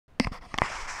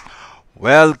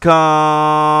Welcome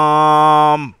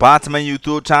back to my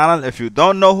YouTube channel. If you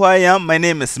don't know who I am, my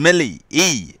name is Milli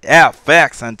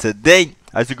EFX, and today,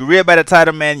 as you can read by the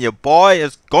title, man, your boy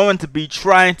is going to be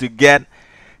trying to get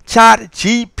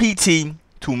ChatGPT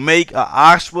to make an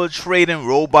actual trading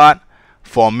robot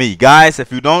for me. Guys,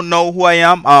 if you don't know who I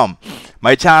am,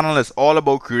 my channel is all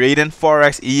about creating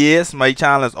Forex EAs. My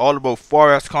channel is all about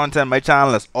Forex content. My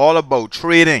channel is all about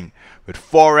trading with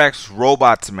Forex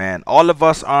robots, man. All of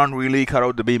us aren't really cut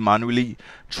out to be manually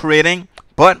trading,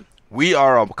 but we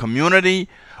are a community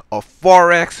of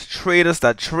Forex traders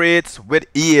that trades with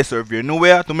EA. So if you're new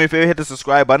here, do me a favor, hit the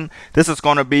subscribe button. This is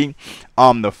going to be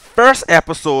the first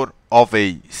episode of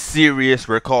a series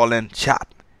we're calling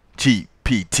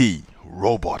ChatGPT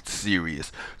Robot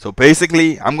Series. So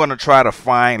basically, I'm going to try to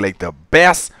find like the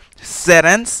best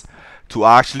settings to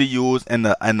actually use on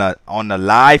the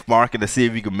live market to see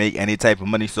if we can make any type of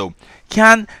money. So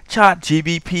can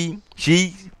ChatGPT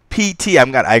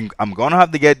I'm gonna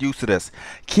have to get used to this.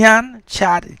 Can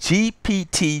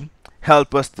ChatGPT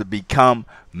help us to become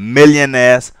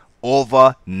millionaires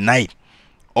overnight?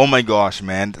 Oh my gosh,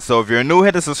 man. So if you're new,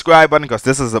 hit the subscribe button because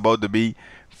this is about to be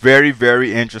very,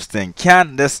 very interesting.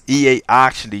 Can this EA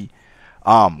actually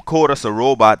code us a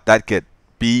robot that could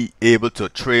be able to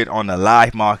trade on the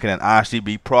live market and actually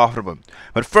be profitable?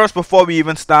 But first, before we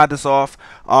even start this off,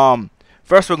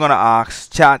 first we're gonna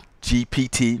ask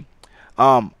ChatGPT.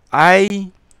 I'm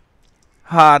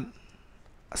gonna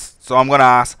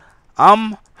ask,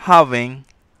 I'm having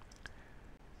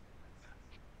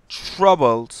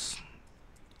trouble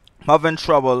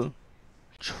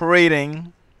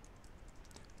trading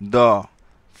the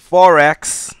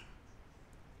Forex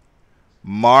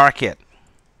market.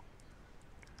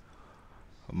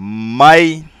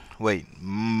 Then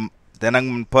I'm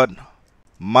going to put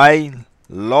my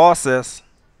losses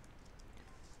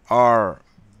are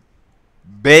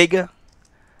big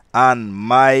and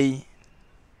my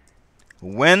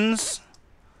wins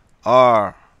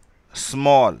are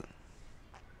small.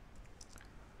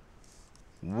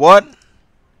 What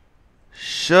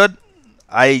should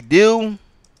I do?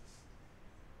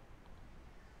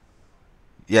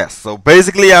 Yes, so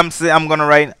basically I'm gonna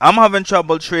write, I'm having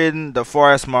trouble trading the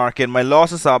Forex market. My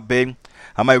losses are big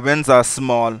and my wins are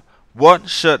small. What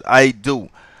should I do?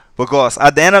 Because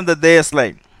at the end of the day, it's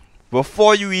like,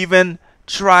 before you even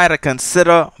try to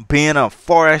consider being a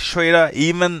Forex trader,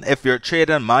 even if you're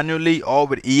trading manually or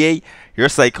with EA, your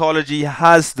psychology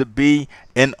has to be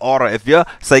in order. If your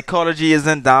psychology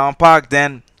isn't down packed,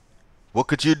 then what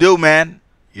could you do, man?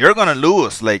 You're gonna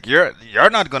lose. Like you're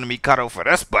not gonna be cut out for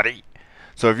this, buddy.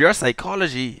 So if your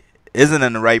psychology isn't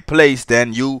in the right place,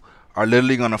 then you are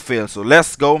literally gonna fail. So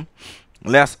let's go.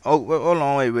 Hold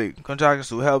on, wait. Contractors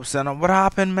to help center. What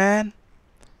happened, man?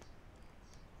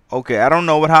 Okay, I don't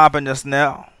know what happened just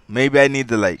now. Maybe I need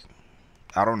to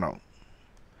I don't know.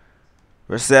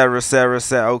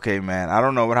 Reset. Okay, man. I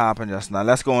don't know what happened just now.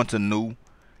 Let's go into new.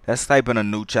 Let's type in a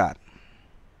new chat.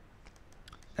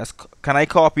 Can I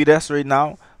copy this right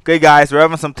now? Okay, guys, we're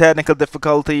having some technical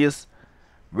difficulties.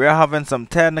 Right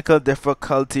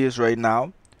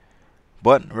now,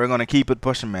 but we're gonna keep it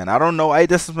pushing, man. I don't know.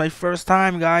 This is my first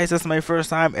time, guys. This is my first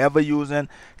time ever using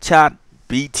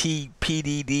ChatGPT,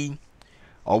 PDD,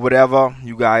 or whatever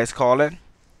you guys call it.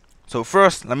 So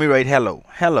first, let me write hello.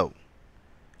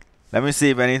 Let me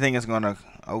see if anything is gonna.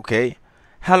 Okay,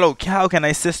 hello. How can I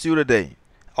assist you today?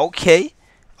 Okay.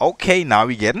 Now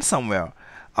we getting somewhere.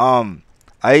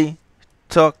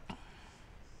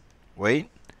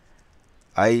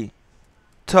 I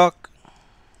took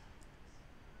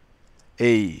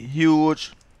a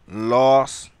huge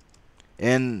loss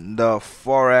in the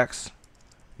Forex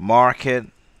market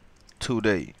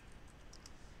today.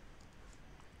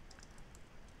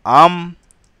 I'm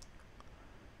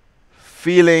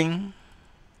feeling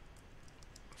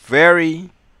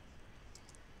very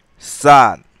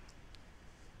sad.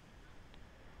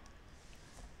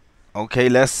 Okay,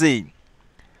 let's see.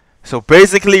 So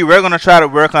basically, we're gonna try to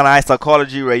work on our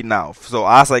psychology right now. So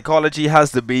our psychology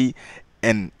has to be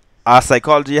 100%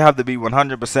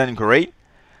 correct.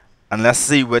 And let's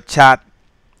see what chat.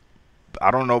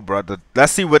 I don't know, brother.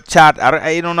 Let's see what chat.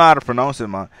 I don't know how to pronounce it,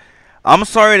 man. I'm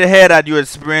sorry to hear that you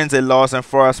experienced a loss in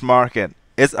Forex market.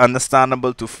 It's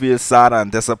understandable to feel sad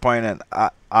and disappointed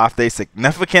after a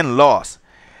significant loss.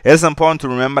 It's important to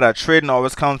remember that trading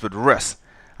always comes with risk,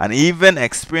 and even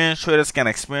experienced traders can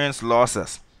experience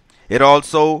losses.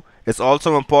 It's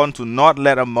also important to not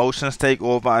let emotions take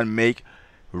over and make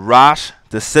rash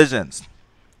decisions.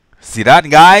 See that,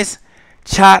 guys?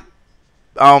 Chat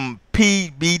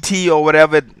PBT or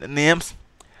whatever it names,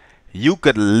 you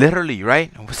could literally,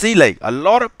 right? See, like a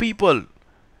lot of people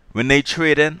when they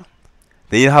trade in,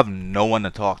 they have no one to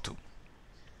talk to.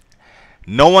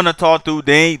 No one to talk to.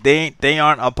 They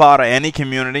aren't a part of any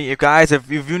community. If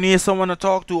you need someone to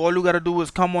talk to, all you gotta do is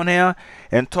come on here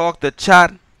and talk to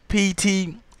Chat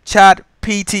PT,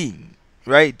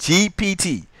 right?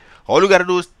 GPT. All you gotta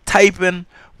do is type in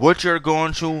what you're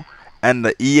going through, and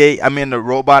the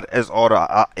robot is, or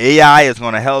the AI is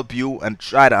gonna help you and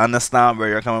try to understand where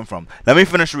you're coming from. Let me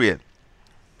finish reading.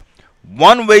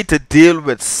 One way to deal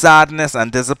with sadness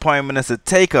and disappointment is to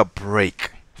take a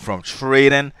break from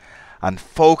trading and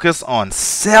focus on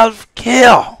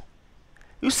self-care.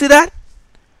 You see that?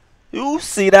 You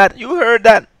see that? You heard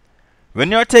that? When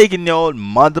you're taking your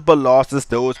multiple losses,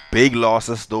 those big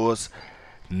losses, those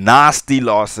nasty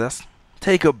losses,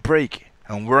 take a break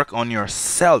and work on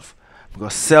yourself,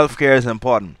 because self-care is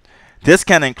important. This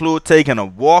can include taking a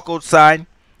walk outside,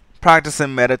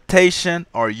 practicing meditation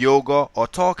or yoga, or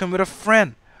talking with a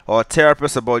friend or a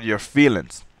therapist about your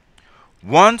feelings.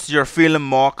 Once you're feeling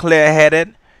more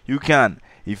clear-headed, you can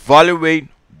evaluate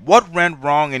what went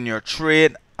wrong in your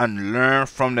trade and learn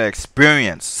from the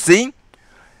experience. See?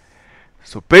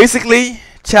 So basically,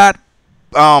 Chat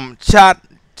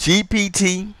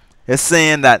GPT is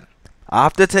saying that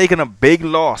after taking a big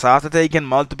loss, after taking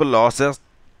multiple losses,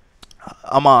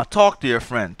 talk to your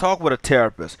friend, talk with a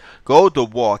therapist, go to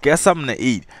walk, get something to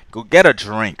eat, go get a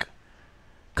drink.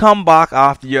 Come back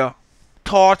after your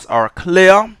thoughts are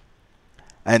clear,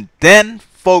 and then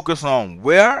focus on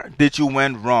where did you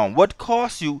went wrong. What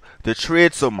caused you to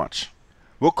trade so much?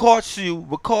 What caused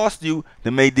you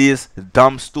to make these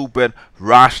dumb, stupid,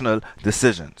 rational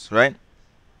decisions, right?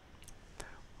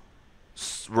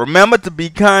 Remember to be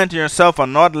kind to yourself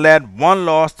and not let one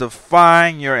loss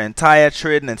define your entire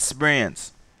trading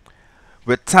experience.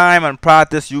 With time and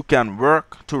practice, you can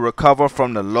work to recover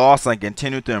from the loss and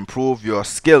continue to improve your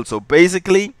skills. So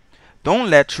basically, don't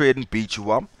let trading beat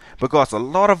you up, because a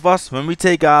lot of us, when we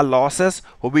take our losses,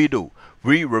 what we do?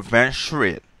 We revenge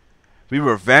trade. We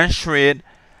revenge trade,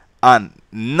 and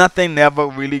nothing never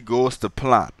really goes to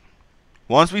plan.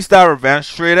 Once we start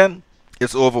revenge trading,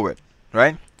 it's over with,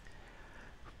 right?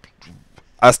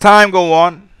 As time go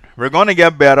on, we're going to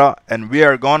get better, and we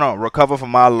are going to recover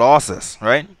from our losses,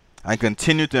 right? And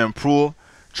continue to improve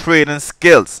trading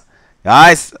skills.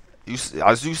 Guys,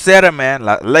 as you said it, man,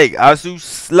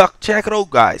 check it out,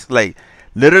 guys. Like,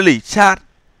 literally, Chat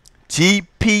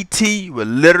GPT will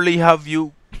literally have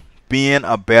you being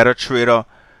a better trader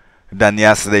than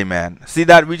yesterday, man. See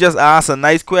that? We just asked a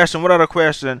nice question. What other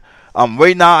question?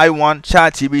 Right now, I want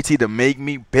ChatGPT to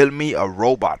build me a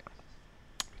robot.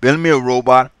 Build me a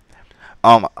robot,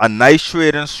 a nice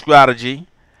trading strategy,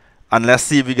 and let's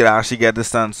see if we can actually get this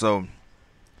done. So,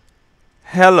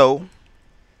 hello,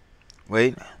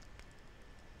 wait,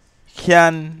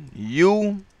 can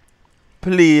you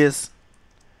please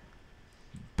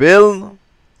build,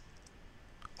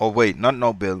 or wait, not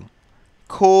no build,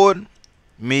 code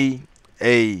me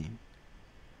a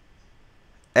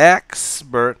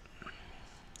expert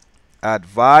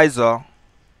advisor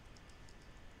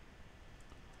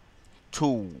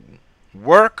to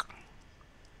work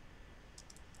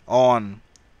on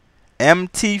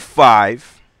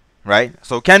MT5, right?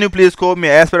 So can you please call me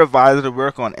an expert advisor to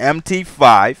work on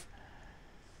MT5?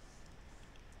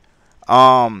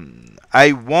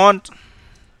 I want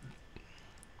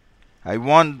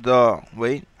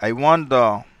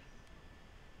the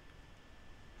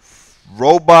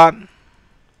robot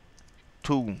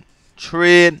to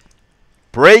trade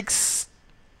breaks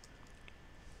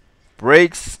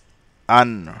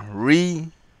and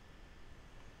retest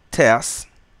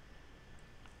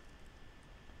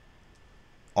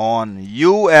on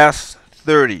US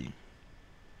 30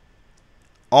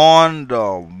 on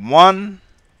the 1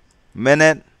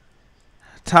 minute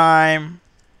time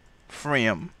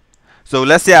frame. So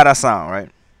let's see how that sound, right?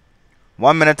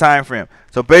 1 minute time frame.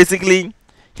 So basically,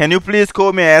 can you please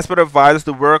call me an expert advisor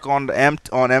to work on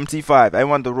MT5? I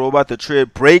want the robot to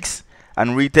trade breaks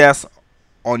and retest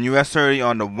on US 30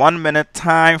 on the 1 minute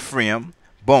time frame.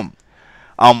 Boom.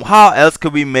 How else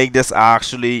could we make this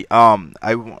actually?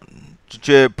 I want to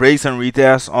trade breaks and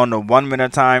retest on the 1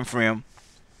 minute time frame.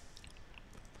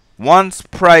 Once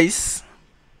price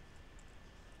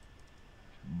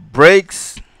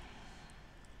breaks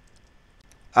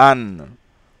and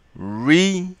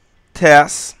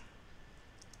retest.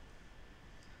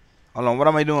 Hold on, what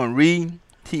am I doing?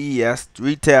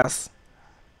 Retest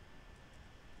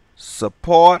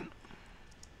support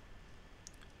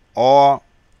or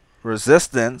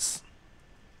resistance,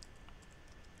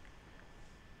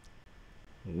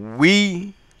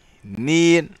 we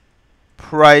need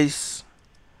price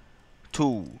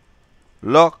to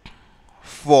look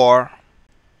for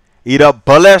either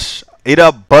bullish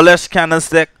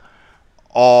candlestick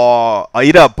or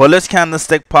either a bullish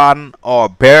candlestick pattern or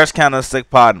bearish candlestick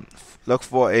pattern. Look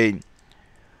for a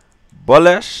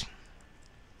bullish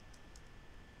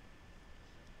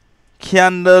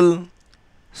candlestick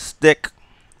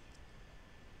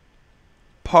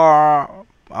par.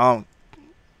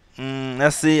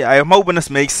 Let's see. I'm hoping this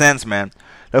makes sense, man.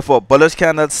 Look for bullish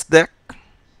candlestick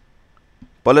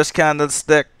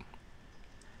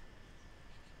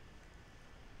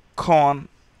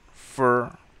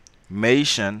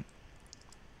confirmation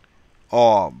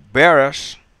or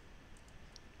bearish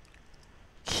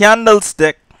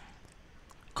candlestick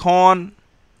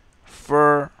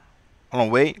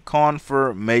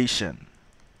confirmation.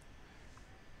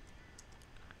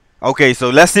 Okay, so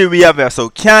let's see what we have here. So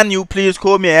can you please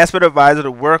call me an expert advisor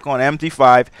to work on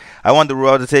MT5? I want the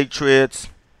world to take trades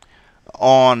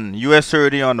on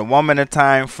US30 on the 1 minute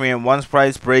time frame. Once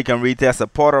price break and retest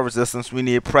support or resistance, we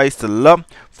need price to look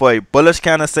for a bullish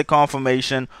candlestick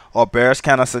confirmation or bearish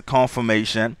candlestick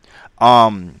confirmation.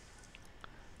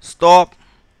 Stop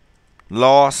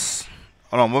loss.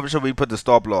 Hold on, where should we put the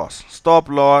stop loss? Stop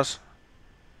loss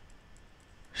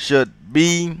should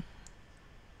be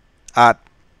at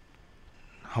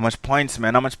how much points,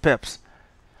 man? How much pips?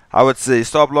 I would say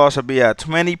stop loss should be at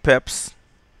 20 pips.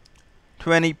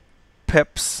 20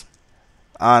 pips.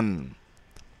 And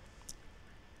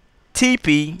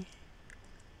TP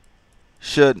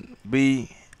should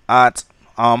be at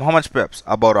how much pips?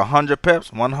 About 100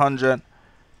 pips. 100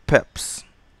 pips.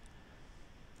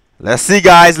 Let's see,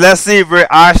 guys. Let's see if we're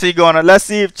actually gonna. Let's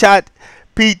see if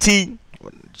ChatGPT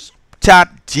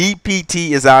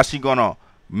is actually gonna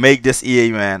make this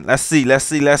EA, man. Let's see, guys.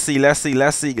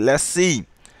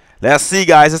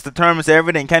 This determines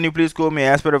everything. Can you please call me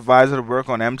an expert advisor to work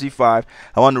on MT5?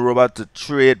 I want the robot to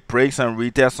trade breaks and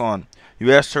retests on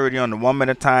US30 on the 1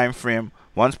 minute time frame.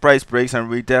 Once price breaks and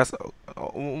retests.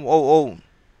 Hold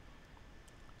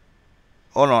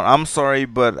on. I'm sorry,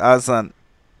 but as an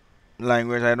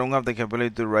language, I don't have the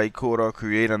capability to write code or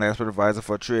create an expert advisor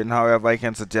for trading. However, I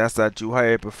can suggest that you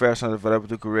hire a professional developer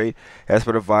to create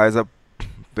expert advisor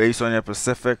based on your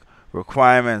specific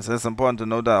requirements. It's important to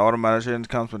know that automatic trading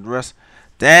comes with risk.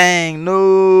 Dang,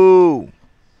 no.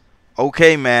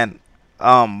 Okay, man.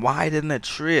 Why didn't it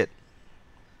trade?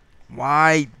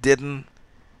 Why didn't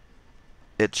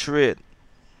it trade?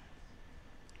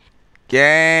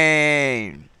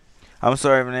 Game. I'm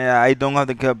sorry, man. I don't have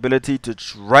the capability to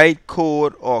write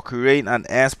code or create an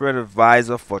expert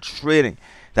advisor for trading.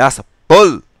 That's a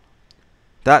bull.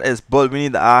 That is bull. We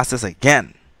need to ask this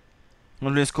again.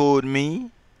 Please code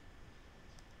me.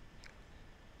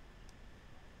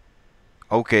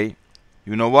 Okay.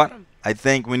 You know what? I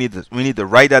think we need to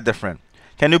write that different.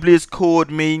 Can you please code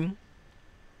me?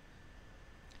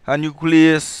 Can you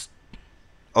please?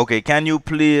 Okay. Can you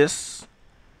please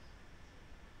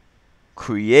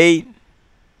create?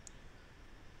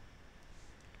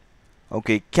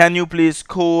 Okay. Can you please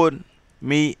code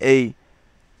me a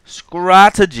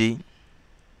strategy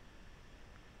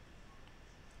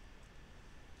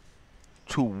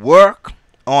to work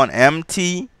on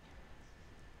MT5?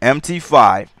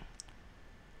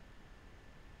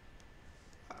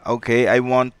 Okay, I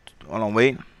want. Hold on,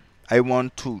 wait. I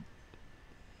want to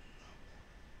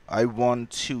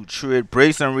trade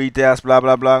breaks and retest. Blah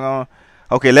blah blah.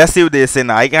 Okay, let's see what they say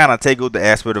now. I gotta take out the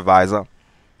expert advisor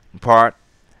part,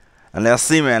 and let's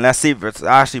see, man. Let's see if it's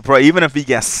actually pro. Even if we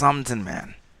get something,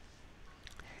 man.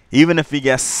 Even if we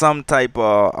get some type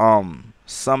of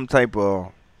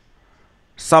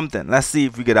something. Let's see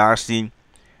if we could actually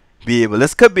be able.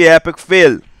 This could be an epic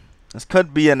fail. This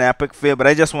could be an epic fail, but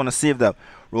I just want to see if the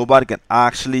robot can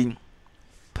actually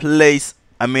place.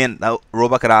 I mean, the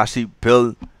robot could actually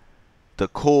build the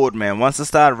code, man. Once I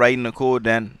start writing the code,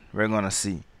 then we're gonna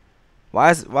see. Why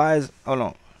is hold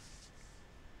on.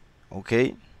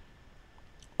 Okay.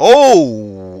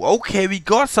 Oh, okay. We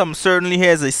got some. Certainly,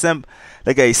 here's a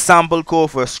sample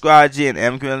code for a strategy and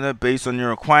MQL based on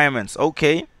your requirements.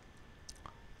 Okay.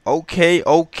 Okay.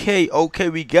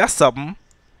 We got something.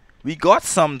 We got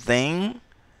something.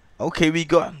 Okay, we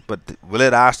got. But will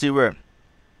it actually work?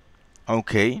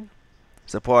 Okay.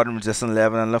 Support and resistance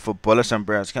level and look for bullish and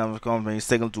bearish companies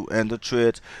signal to enter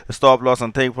trades. The stop loss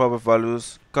and take profit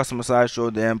values. Customer size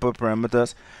show the input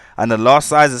parameters. And the loss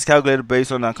size is calculated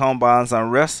based on the account balance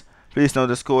and risk. Please note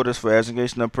this code is for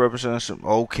educational purposes.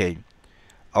 Okay.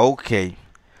 Okay.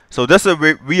 So this is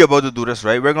we about to do this,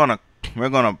 right? We're gonna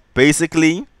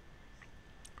basically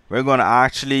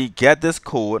actually get this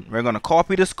code. We're gonna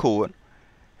copy this code.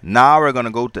 Now we're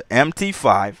gonna go to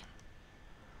MT5.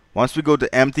 Once we go to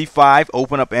MT5,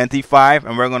 open up MT5,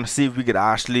 and we're gonna see if we could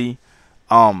actually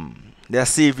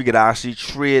let's see if we could actually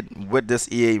trade with this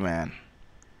EA, man.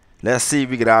 Let's see if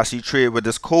we could actually trade with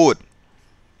this code.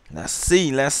 Let's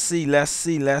see. Let's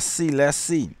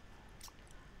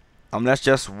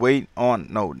just wait on.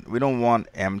 No, we don't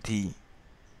want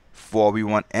MT4. We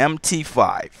want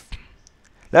MT5.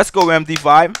 Let's go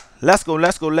MT5. Let's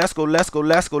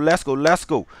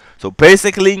go. So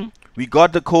basically, we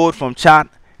got the code from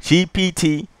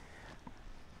ChatGPT,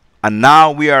 and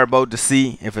now we are about to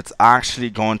see if it's actually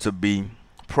going to be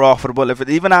profitable, if it's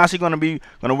even actually going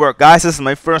to work. Guys, this is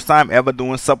my first time ever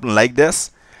doing something like this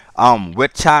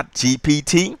with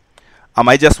ChatGPT.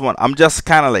 I'm just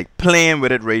kind of like playing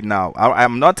with it right now.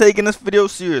 I'm not taking this video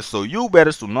serious, so you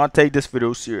better do not take this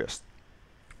video serious.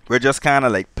 We're just kind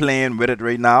of like playing with it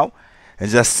right now and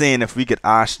just seeing if we could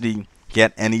actually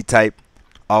get any type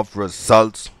of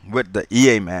results with the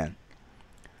EA, man.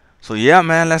 So yeah,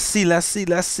 man, let's see,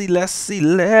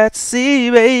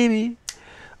 baby.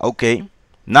 Okay,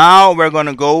 now we are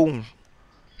gonna go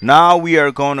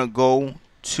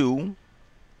to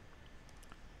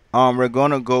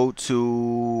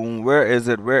where is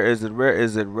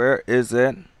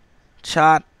it?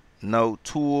 Chat, no,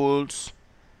 tools,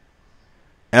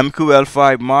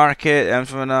 MQL5 market,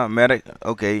 Infinite medic.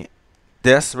 Okay,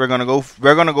 this we're gonna go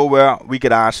where we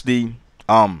could actually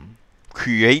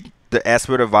create the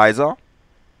expert advisor.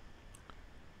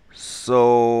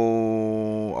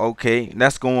 So okay,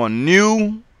 let's go on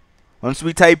new. Once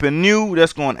we type in new,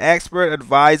 let's go on expert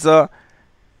advisor,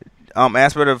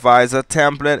 expert advisor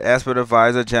template, expert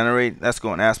advisor generate. Let's go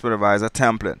on expert advisor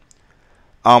template.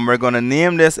 We're gonna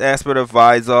name this expert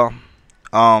advisor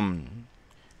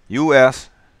US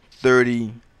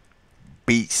 30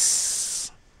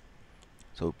 beasts.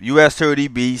 So US 30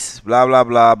 beasts, blah blah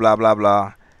blah blah blah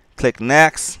blah. Click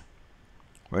next.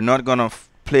 We're not gonna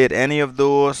play at any of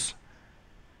those.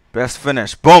 Press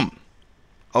finish. Boom.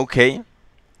 Okay.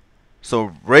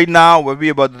 So right now, what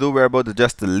we're about to do, we're about to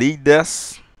just delete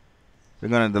this. We're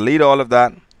gonna delete all of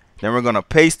that. Then we're gonna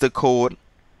paste the code.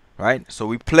 Right. So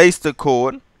we place the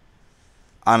code,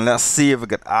 and let's see if we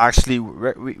could actually.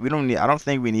 We don't need. I don't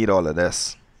think we need all of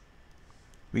this.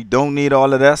 We don't need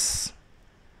all of this.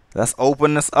 Let's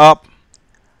open this up,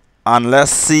 and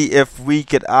let's see if we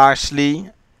could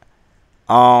actually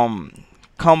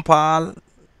compile.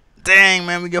 Dang,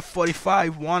 man, we get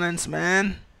 45 warnings,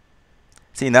 man.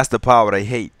 See, that's the power I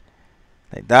hate.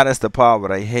 Like, that is the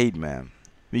power I hate, man.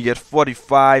 We get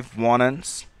 45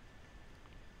 warnings.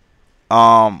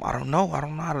 I don't know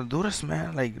how to do this,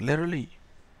 man. Like, literally,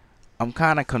 I'm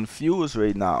kind of confused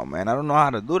right now, man. I don't know how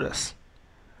to do this.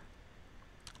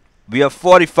 We have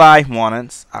 45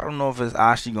 warnings. I don't know if it's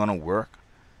actually gonna work.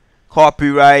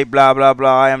 Copyright, blah blah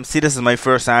blah. See, this is my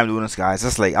first time doing this, guys.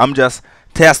 It's like I'm just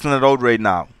testing it out right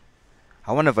now.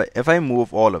 I wonder if I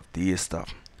move all of these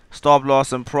stuff. Stop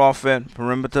loss and profit,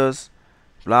 perimeters,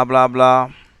 blah blah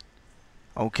blah.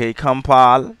 Okay,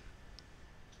 compile.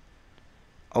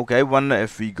 Okay, I wonder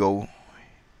if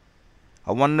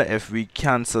we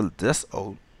cancel this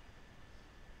out.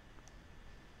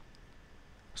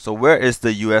 So where is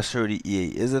the US 30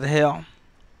 EA? Is it here?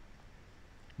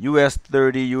 US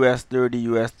 30, US 30,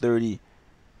 US 30.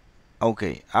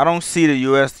 Okay, I don't see the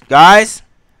US. Guys,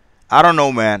 I don't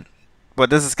know, man. But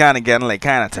this is kind of getting like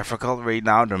kind of difficult right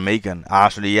now to make an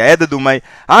actually. I had to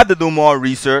do more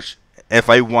research if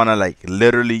I want to like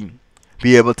literally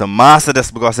be able to master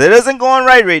this, because it isn't going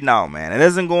right now, man. It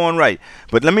isn't going right.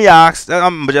 But let me ask,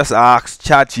 just ask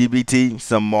ChatGPT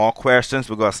some more questions,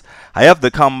 because I have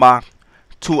to come back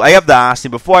to, I have to actually,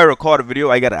 before I record a video,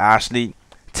 I got to actually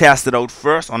test it out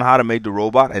first on how to make the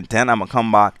robot, and then I'm going to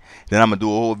come back, then I'm going to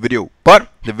do a whole video. But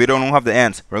the video don't have the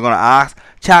ends. We're going to ask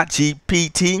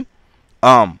ChatGPT,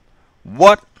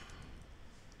 what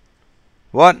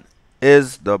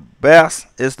is the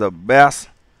best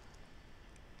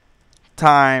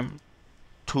time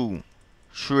to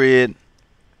trade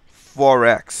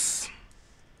Forex?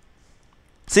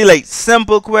 See, like,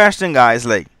 simple question, guys.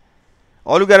 Like,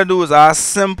 all you gotta do is ask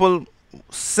simple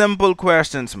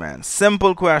questions, man.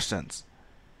 Simple questions.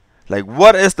 Like,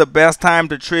 what is the best time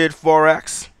to trade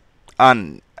Forex?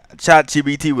 And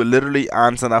ChatGPT will literally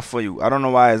answer that for you. I don't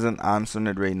know why it isn't answering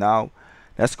it right now.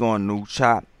 Let's go on new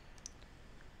chat.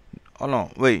 Hold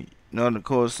on, wait. No, the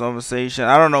code conversation.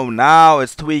 I don't know. Now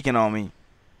it's tweaking on me.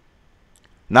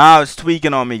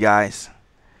 Guys.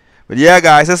 But yeah,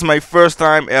 guys, this is my first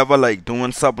time ever like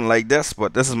doing something like this.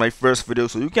 But this is my first video,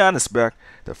 so you can't expect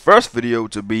the first video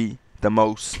to be the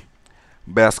most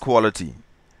best quality.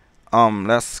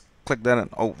 Let's click that in.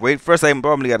 Oh, wait. First, I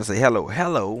probably got to say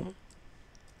hello.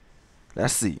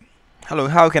 Let's see. Hello,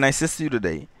 how can I assist you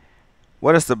today?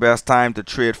 What is the best time to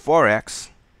trade Forex?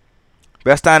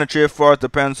 Best time to trade Forex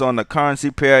depends on the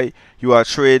currency pair you are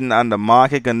trading and the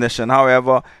market condition.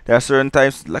 However, there are certain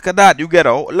types. Look at that. You get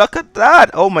a look at that.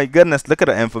 Oh my goodness. Look at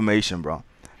the information, bro.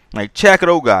 Like, check it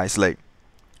out, guys. Like,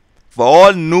 for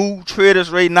all new traders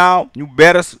right now, you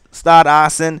better start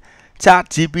asking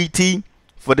ChatGPT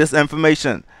for this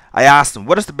information. I asked him,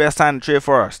 what is the best time to trade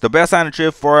Forex? The best time to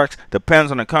trade Forex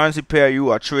depends on the currency pair you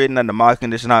are trading and the market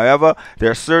condition. However, there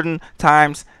are certain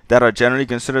times that are generally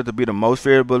considered to be the most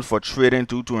favorable for trading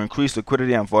due to increased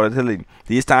liquidity and volatility.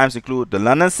 These times include the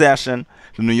London session,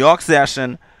 the New York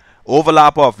session,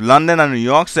 overlap of London and New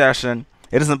York session.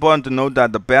 It is important to note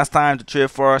that the best time to trade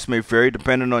Forex may vary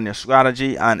depending on your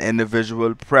strategy and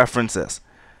individual preferences.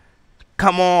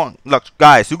 Come on, look,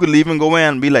 guys, you could even go in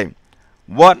and be like,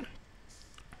 what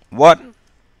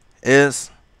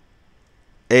is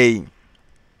a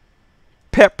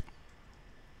pip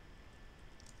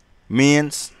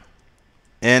means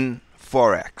in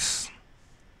Forex?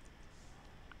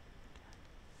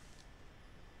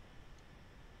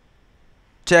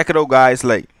 Check it out, guys.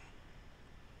 Like,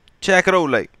 check it out.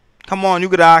 Like, come on, you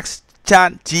could ask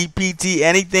ChatGPT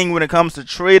anything when it comes to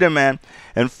trading, man.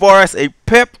 And Forex, a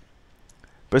pip,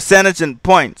 percentage in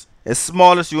points, is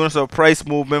smallest units of price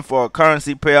movement for a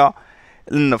currency pair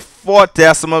in the fourth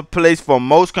decimal place for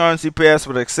most currency pairs,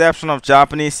 with the exception of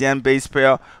Japanese yen base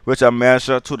pair, which are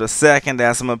measured to the second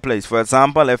decimal place. For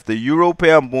example, if the euro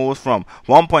pair moves from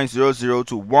 1.00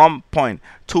 to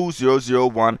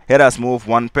 1.2001, it has moved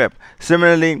 1 pip.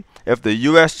 Similarly, if the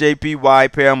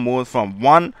USJPY pair moves from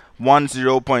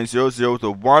 110.00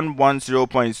 to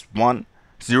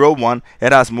 110.101,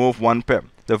 it has moved 1 pip.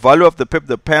 The value of the pip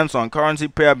depends on currency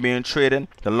pair being traded,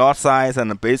 the lot size, and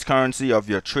the base currency of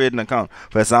your trading account.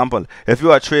 For example, if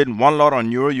you are trading one lot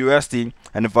on Euro USD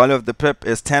and the value of the pip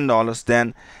is $10,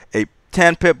 then a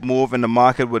 10 pip move in the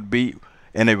market would be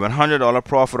in a $100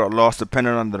 profit or loss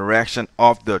depending on the direction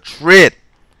of the trade.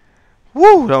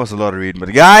 Woo, that was a lot of reading.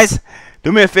 But guys,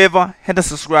 do me a favor, hit the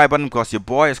subscribe button, because your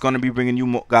boy is going to be bringing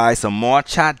you guys some more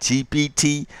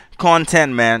ChatGPT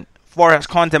content, man. Forex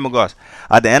content, because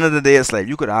at the end of the day, it's like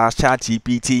you could ask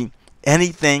ChatGPT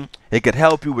anything. It could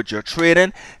help you with your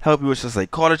trading, help you with your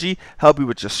psychology, help you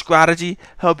with your strategy,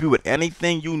 help you with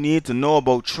anything you need to know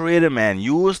about trading, man.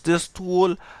 Use this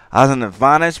tool as an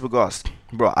advantage, because,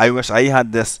 bro, I wish I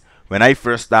had this when I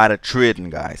first started trading,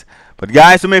 guys. But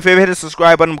guys, do me a favor, hit the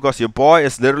subscribe button, because your boy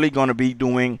is literally going to be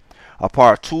doing a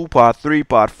part 2, part 3,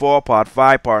 part 4, part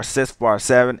 5, part 6, part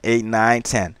 7, 8, 9,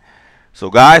 10. So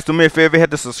guys, do me a favor,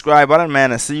 hit the subscribe button,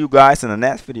 man, and see you guys in the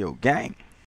next video, gang.